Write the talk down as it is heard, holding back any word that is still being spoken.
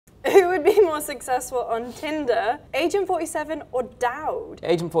be more successful on Tinder, Agent 47 or Dowd?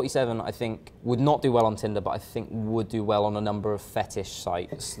 Agent 47, I think, would not do well on Tinder, but I think would do well on a number of fetish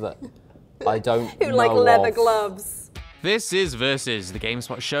sites that I don't Who know like leather of. gloves. This is Versus, the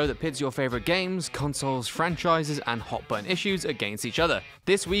GameSpot show that pits your favourite games, consoles, franchises and hot button issues against each other.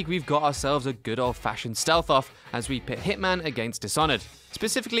 This week we've got ourselves a good old-fashioned stealth-off as we pit Hitman against Dishonored.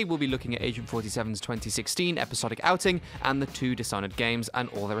 Specifically, we'll be looking at Agent 47's 2016 episodic outing and the 2 Dishonored games and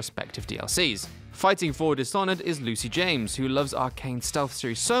all their respective DLCs. Fighting for Dishonored is Lucy James, who loves Arcane Stealth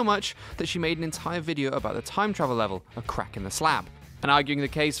series so much that she made an entire video about the time travel level, A Crack in the Slab. And arguing the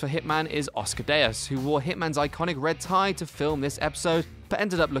case for Hitman is Oscar Deus, who wore Hitman's iconic red tie to film this episode, but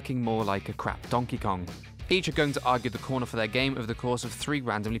ended up looking more like a crap Donkey Kong. Each are going to argue the corner for their game over the course of 3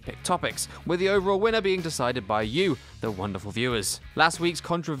 randomly picked topics, with the overall winner being decided by you, the wonderful viewers. Last week's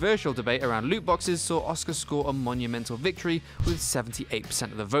controversial debate around loot boxes saw Oscar score a monumental victory with 78%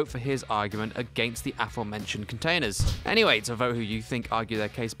 of the vote for his argument against the aforementioned containers. Anyway, to vote who you think argue their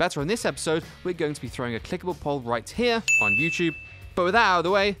case better in this episode, we're going to be throwing a clickable poll right here on YouTube. But with that out of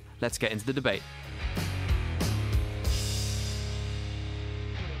the way, let's get into the debate.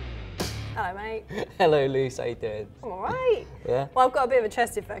 Hello, mate. Hello, Luce, how you doing? I'm alright. Yeah? Well, I've got a bit of a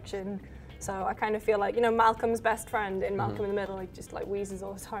chest infection, so I kind of feel like, you know, Malcolm's best friend in Malcolm in the Middle, he just like wheezes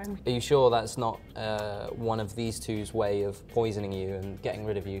all the time. Are you sure that's not one of these two's way of poisoning you and getting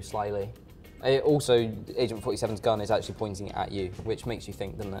rid of you slyly? Also, Agent 47's gun is actually pointing at you, which makes you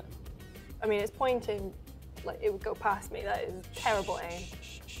think, doesn't it? I mean, it's pointing like it would go past me. That is terrible aim.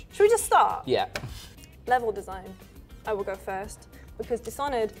 Should we just start? Yeah. Level design. I will go first because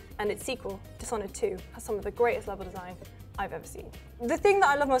Dishonored and its sequel, Dishonored 2, has some of the greatest level design I've ever seen. The thing that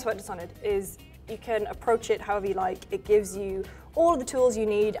I love most about Dishonored is you can approach it however you like. It gives you all of the tools you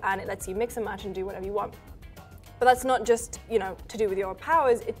need and it lets you mix and match and do whatever you want. But that's not just, you know, to do with your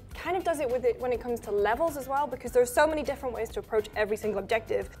powers, it kind of does it with it when it comes to levels as well, because there are so many different ways to approach every single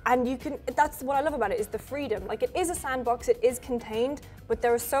objective. And you can, that's what I love about it, is the freedom. Like, it is a sandbox, it is contained, but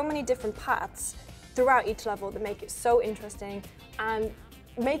there are so many different paths throughout each level that make it so interesting and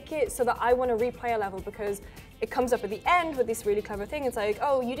make it so that I want to replay a level, because it comes up at the end with this really clever thing. It's like,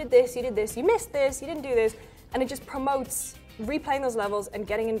 oh, you did this, you missed this, you didn't do this. And it just promotes replaying those levels and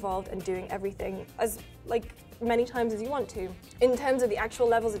getting involved and doing everything as, like, many times as you want to. In terms of the actual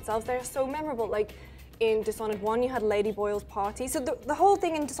levels itself, they're so memorable. Like in Dishonored 1, you had Lady Boyle's party. So the whole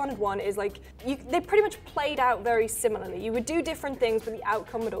thing in Dishonored 1 is like, they pretty much played out very similarly. You would do different things, but the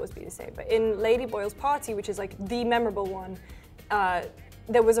outcome would always be the same. But in Lady Boyle's party, which is like the memorable one,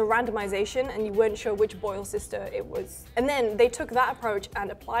 there was a randomization and you weren't sure which Boyle sister it was. And then they took that approach and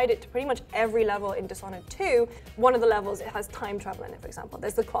applied it to pretty much every level in Dishonored 2. One of the levels, it has time travel in it, for example.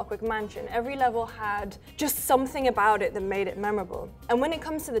 There's the Clockwork Mansion. Every level had just something about it that made it memorable. And when it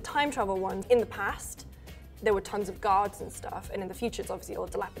comes to the time travel ones, in the past, there were tons of guards and stuff, and in the future, it's obviously all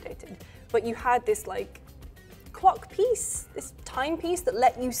dilapidated. But you had this like clock piece, this timepiece that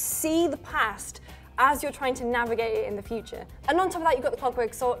let you see the past as you're trying to navigate it in the future. And on top of that, you've got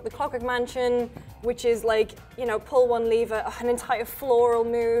the Clockwork Mansion, which is like, you know, pull one lever, an entire floral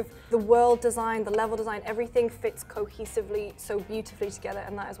move. The world design, the level design, everything fits cohesively, so beautifully together,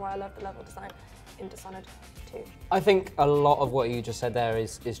 and that is why I love the level design in Dishonored 2. I think a lot of what you just said there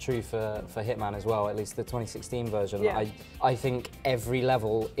is true for Hitman as well, at least the 2016 version. Yeah. I think every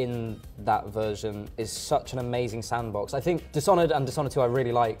level in that version is such an amazing sandbox. I think Dishonored and Dishonored 2 I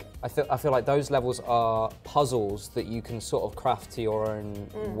really like. I feel like those levels are puzzles that you can sort of craft to your own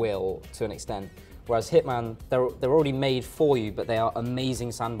will to an extent. Whereas Hitman, they're already made for you, but they are amazing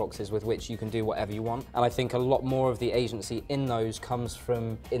sandboxes with which you can do whatever you want. And I think a lot more of the agency in those comes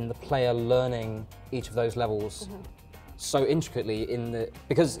from in the player learning each of those levels so intricately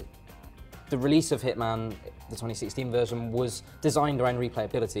because the release of Hitman, the 2016 version, was designed around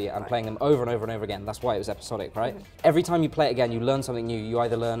replayability and playing them over and over and over again. That's why it was episodic, right? Every time you play it again, you learn something new. You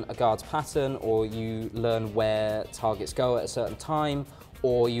either learn a guard's pattern, or you learn where targets go at a certain time,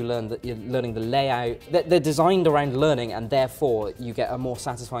 or you learn that you're learning the layout. They're designed around learning, and therefore you get a more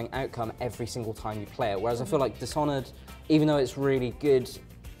satisfying outcome every single time you play it. Whereas I feel like Dishonored, even though it's really good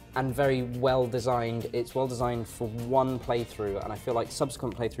and very well designed, it's well designed for one playthrough, and I feel like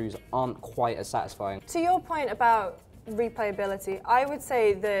subsequent playthroughs aren't quite as satisfying. To your point about replayability, I would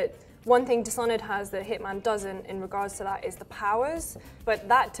say that one thing Dishonored has that Hitman doesn't in regards to that is the powers, but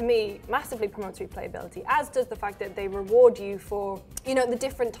that to me massively promotes replayability, as does the fact that they reward you for, you know, the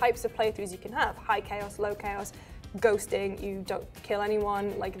different types of playthroughs you can have. High chaos, low chaos, ghosting, you don't kill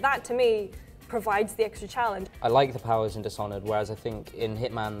anyone. Like that to me provides the extra challenge. I like the powers in Dishonored, whereas I think in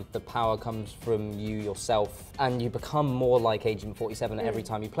Hitman, the power comes from you yourself, and you become more like Agent 47 every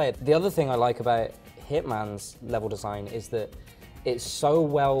time you play it. The other thing I like about Hitman's level design is that it's so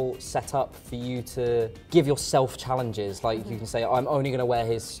well set up for you to give yourself challenges. Like you can say, I'm only going to wear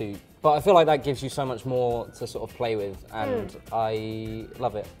his suit. But I feel like that gives you so much more to sort of play with, and I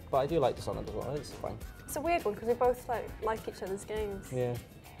love it. But I do like Dishonored as well, it's fine. It's a weird one because we both like each other's games. Yeah.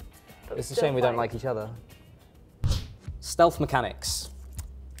 But It's a shame we don't like each other. Stealth mechanics.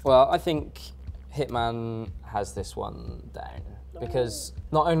 Well, I think Hitman has this one down. Because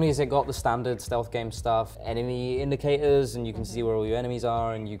not only has it got the standard stealth game stuff, enemy indicators, and you can see where all your enemies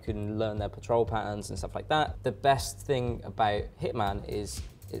are, and you can learn their patrol patterns and stuff like that. The best thing about Hitman is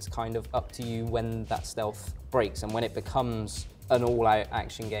it's kind of up to you when that stealth breaks and when it becomes an all-out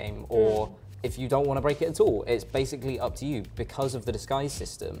action game, or if you don't want to break it at all, it's basically up to you. Because of the disguise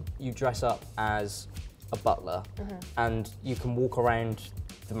system, you dress up as a butler, and you can walk around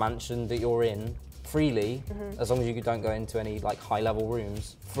the mansion that you're in freely, as long as you don't go into any like high-level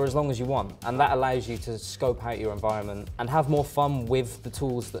rooms, for as long as you want. And that allows you to scope out your environment and have more fun with the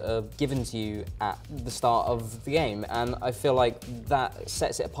tools that are given to you at the start of the game. And I feel like that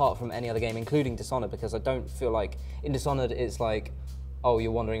sets it apart from any other game, including Dishonored, because I don't feel like in Dishonored it's like, oh,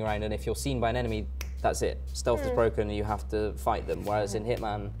 you're wandering around and if you're seen by an enemy, that's it. Stealth is broken and you have to fight them. Whereas in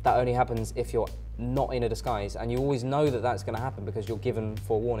Hitman, that only happens if you're not in a disguise, and you always know that that's going to happen because you're given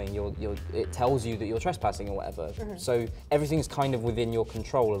forewarning. It tells you that you're trespassing or whatever. So everything's kind of within your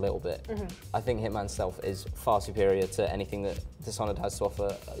control a little bit. I think Hitman's stealth is far superior to anything that Dishonored has to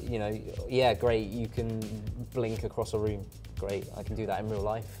offer. You know, yeah, great, you can blink across a room. Great, I can do that in real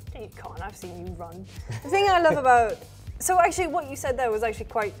life. You can't, I've seen you run. The thing I love about, so actually what you said there was actually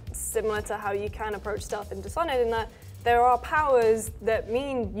quite similar to how you can approach stealth in Dishonored, in that there are powers that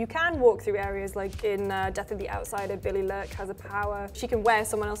mean you can walk through areas, like in Death of the Outsider, Billy Lurk has a power. She can wear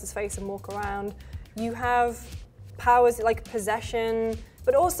someone else's face and walk around. You have powers like possession,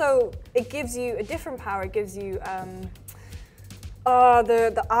 but also it gives you a different power. It gives you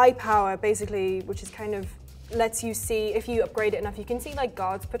the eye power, basically, which is kind of lets you see, if you upgrade it enough, you can see like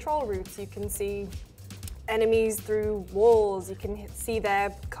guards' patrol routes, you can see enemies through walls, you can see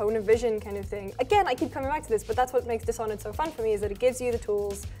their cone of vision kind of thing. Again, I keep coming back to this, but that's what makes Dishonored so fun for me, is that it gives you the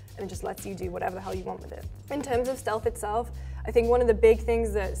tools and it just lets you do whatever the hell you want with it. In terms of stealth itself, I think one of the big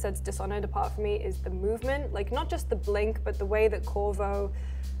things that sets Dishonored apart for me is the movement, like not just the blink, but the way that Corvo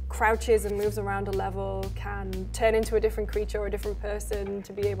crouches and moves around a level, can turn into a different creature or a different person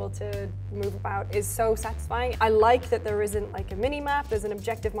to be able to move about, is so satisfying. I like that there isn't like a mini-map, there's an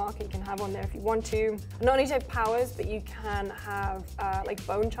objective marker you can have on there if you want to. Not only do you have powers, but you can have like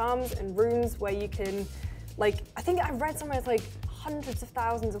bone charms and runes where you can, like, I think I've read somewhere it's like hundreds of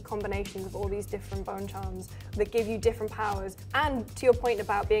thousands of combinations of all these different bone charms that give you different powers. And to your point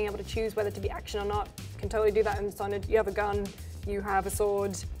about being able to choose whether to be action or not, you can totally do that in Dishonored. You have a gun, you have a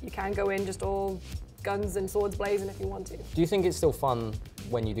sword, you can go in just all guns and swords blazing if you want to. Do you think it's still fun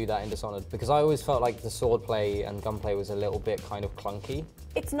when you do that in Dishonored? Because I always felt like the sword play and gunplay was a little bit kind of clunky.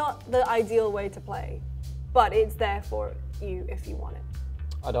 It's not the ideal way to play, but it's there for you if you want it.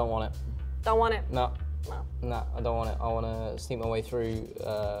 I don't want it. Don't want it? No. No. No, I don't want it. I want to sneak my way through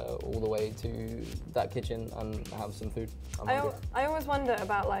all the way to that kitchen and have some food. I always wonder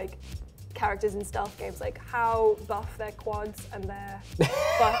about like characters in stealth games, like how buff their quads and their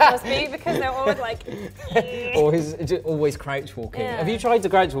butt must be, because they're always like always crouch walking. Yeah. Have you tried to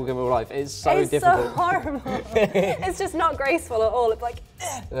crouch walk in real life? It's so difficult. It's so horrible. It's just not graceful at all. It's like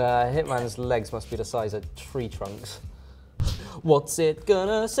Hitman's legs must be the size of tree trunks. What's it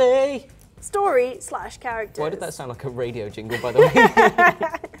gonna say? Story/characters. Why did that sound like a radio jingle, by the way?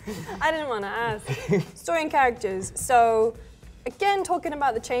 I didn't want to ask. Story and characters. So, again, talking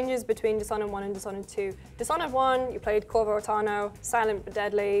about the changes between Dishonored 1 and Dishonored 2. Dishonored 1, you played Corvo Attano, silent but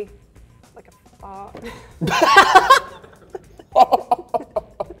deadly, like a fart.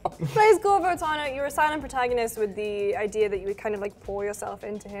 Plays Corvo Attano, you're a silent protagonist with the idea that you would kind of like pour yourself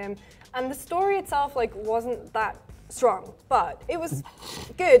into him. And the story itself like wasn't that strong, but it was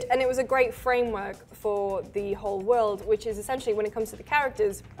good, and it was a great framework for the whole world, which is essentially, when it comes to the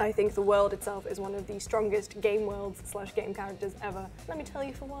characters, I think the world itself is one of the strongest game worlds/game characters ever. Let me tell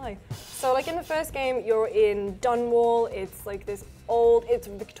you for why. So like in the first game, you're in Dunwall. It's like this old, it's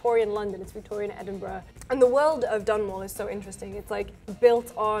Victorian London, it's Victorian Edinburgh. And the world of Dunwall is so interesting. It's like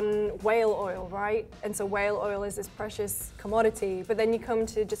built on whale oil, right? And so whale oil is this precious commodity. But then you come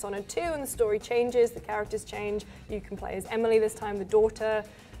to Dishonored 2 and the story changes, the characters change. You can play as Emily this time, the daughter,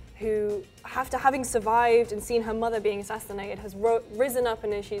 who, after having survived and seen her mother being assassinated, has risen up,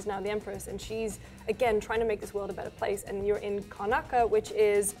 and she's now the Empress, and she's, again, trying to make this world a better place. And you're in Karnaca, which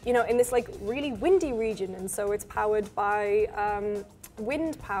is, you know, in this like really windy region, and so it's powered by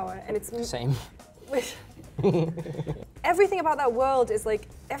wind power, and it's... Same. Everything about that world is like,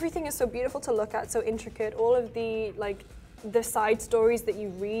 everything is so beautiful to look at, so intricate. All of the, like, the side stories that you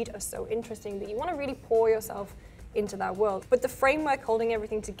read are so interesting that you want to really pour yourself into that world. But the framework holding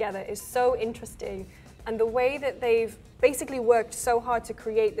everything together is so interesting, and the way that they've basically worked so hard to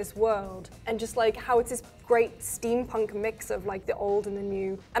create this world, and just like how it's this great steampunk mix of like the old and the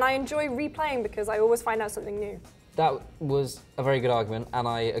new. And I enjoy replaying because I always find out something new. That was a very good argument, and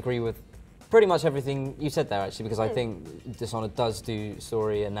I agree with pretty much everything you said there, actually, because I think Dishonored does do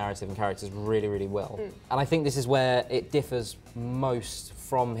story and narrative and characters really, really well. And I think this is where it differs most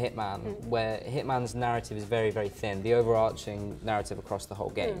from Hitman, where Hitman's narrative is very, very thin, the overarching narrative across the whole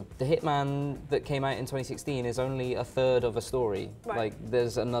game. The Hitman that came out in 2016 is only a third of a story. Right. Like,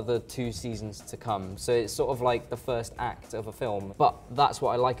 there's another 2 seasons to come. So it's sort of like the first act of a film. But that's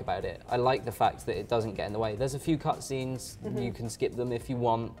what I like about it. I like the fact that it doesn't get in the way. There's a few cutscenes, you can skip them if you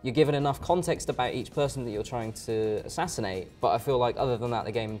want. You're given enough context about each person that you're trying to assassinate, but I feel like other than that,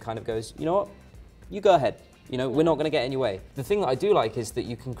 the game kind of goes, you know what, you go ahead. You know, we're not going to get in your way. The thing that I do like is that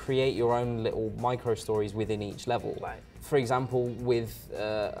you can create your own little micro stories within each level. Right. For example, with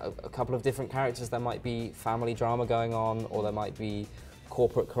a couple of different characters, there might be family drama going on, or there might be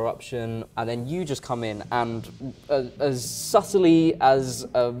corporate corruption, and then you just come in and as subtly as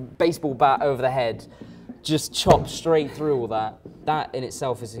a baseball bat over the head, just chop straight through all that. That in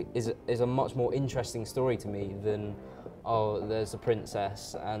itself is a much more interesting story to me than, oh, there's a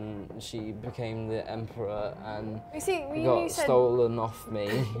princess and she became the emperor and got stolen off me.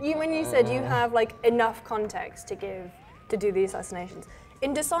 When you said you have like enough context to give to do the assassinations.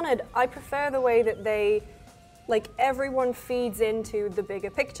 In Dishonored, I prefer the way that they, like, everyone feeds into the bigger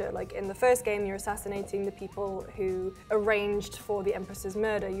picture. Like in the first game, you're assassinating the people who arranged for the Empress's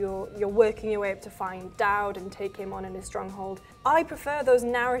murder. You're working your way up to find Dowd and take him on in his stronghold. I prefer those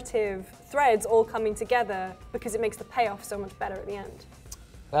narrative threads all coming together because it makes the payoff so much better at the end.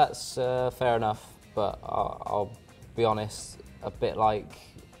 That's fair enough, but I'll be honest, a bit like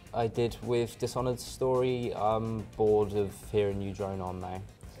I did with Dishonored's story, I'm bored of hearing you drone on now.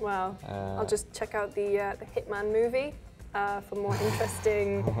 Wow. I'll just check out the Hitman movie for more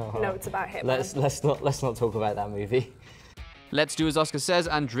interesting notes about Hitman. Let's not talk about that movie. Let's do as Oscar says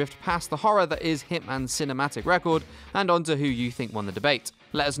and drift past the horror that is Hitman's cinematic record and onto who you think won the debate.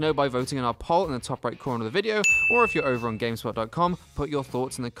 Let us know by voting in our poll in the top right corner of the video, or if you're over on GameSpot.com, put your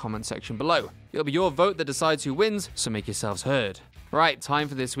thoughts in the comment section below. It'll be your vote that decides who wins, so make yourselves heard. Right, time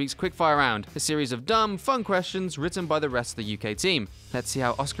for this week's quickfire round, a series of dumb, fun questions written by the rest of the UK team. Let's see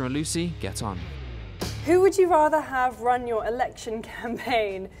how Oscar and Lucy get on. Who would you rather have run your election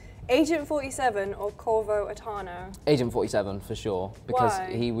campaign? Agent 47 or Corvo Attano? Agent 47 for sure, because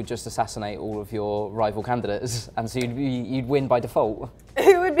Why? he would just assassinate all of your rival candidates, and so you'd win by default.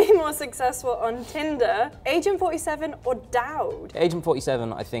 Who would be more successful on Tinder? Agent 47 or Dowd? Agent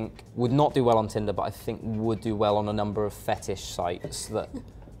 47, I think, would not do well on Tinder, but I think would do well on a number of fetish sites that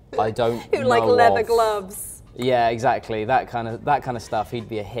I don't Who know like leather of. gloves? Yeah, exactly. That kind of stuff. He'd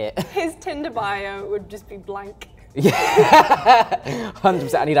be a hit. His Tinder bio would just be blank. Yeah,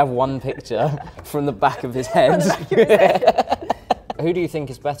 100%. And he'd have one picture from the back of his head. Who do you think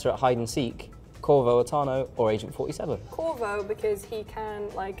is better at hide and seek? Corvo Attano or Agent 47? Corvo, because he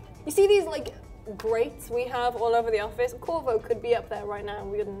can, like, you see these like grates we have all over the office? Corvo could be up there right now and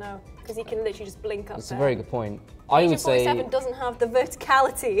we wouldn't know, because he can literally just blink up there. That's a very good point. I would say Agent 47 doesn't have the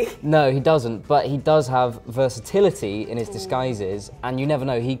verticality. No, he doesn't, but he does have versatility in his disguises, and you never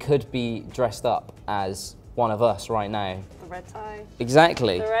know, he could be dressed up as one of us right now. The red tie.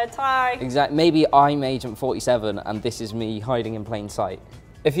 Exactly. The red tie. Exactly. Maybe I'm Agent 47 and this is me hiding in plain sight.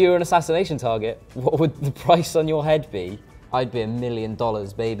 If you were an assassination target, what would the price on your head be? I'd be $1 million,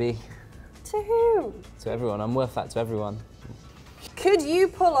 baby. To who? To everyone. I'm worth that to everyone. Could you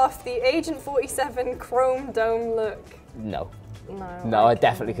pull off the Agent 47 chrome dome look? No. No, I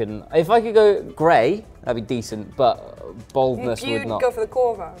definitely couldn't. If I could go grey, that'd be decent, but boldness would not. You'd go for the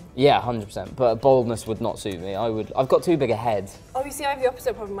Corvo? Yeah, 100%, but boldness would not suit me. I've got too big a head. Oh, you see, I have the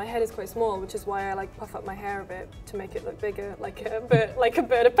opposite problem. My head is quite small, which is why I like puff up my hair a bit to make it look bigger, like a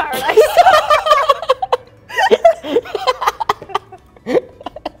bird of paradise.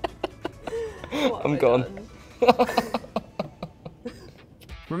 I'm gone.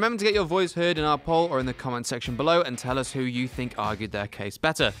 Remember to get your voice heard in our poll or in the comment section below and tell us who you think argued their case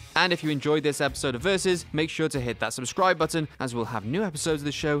better. And if you enjoyed this episode of Versus, make sure to hit that subscribe button, as we'll have new episodes of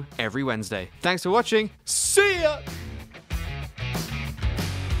the show every Wednesday. Thanks for watching. See ya!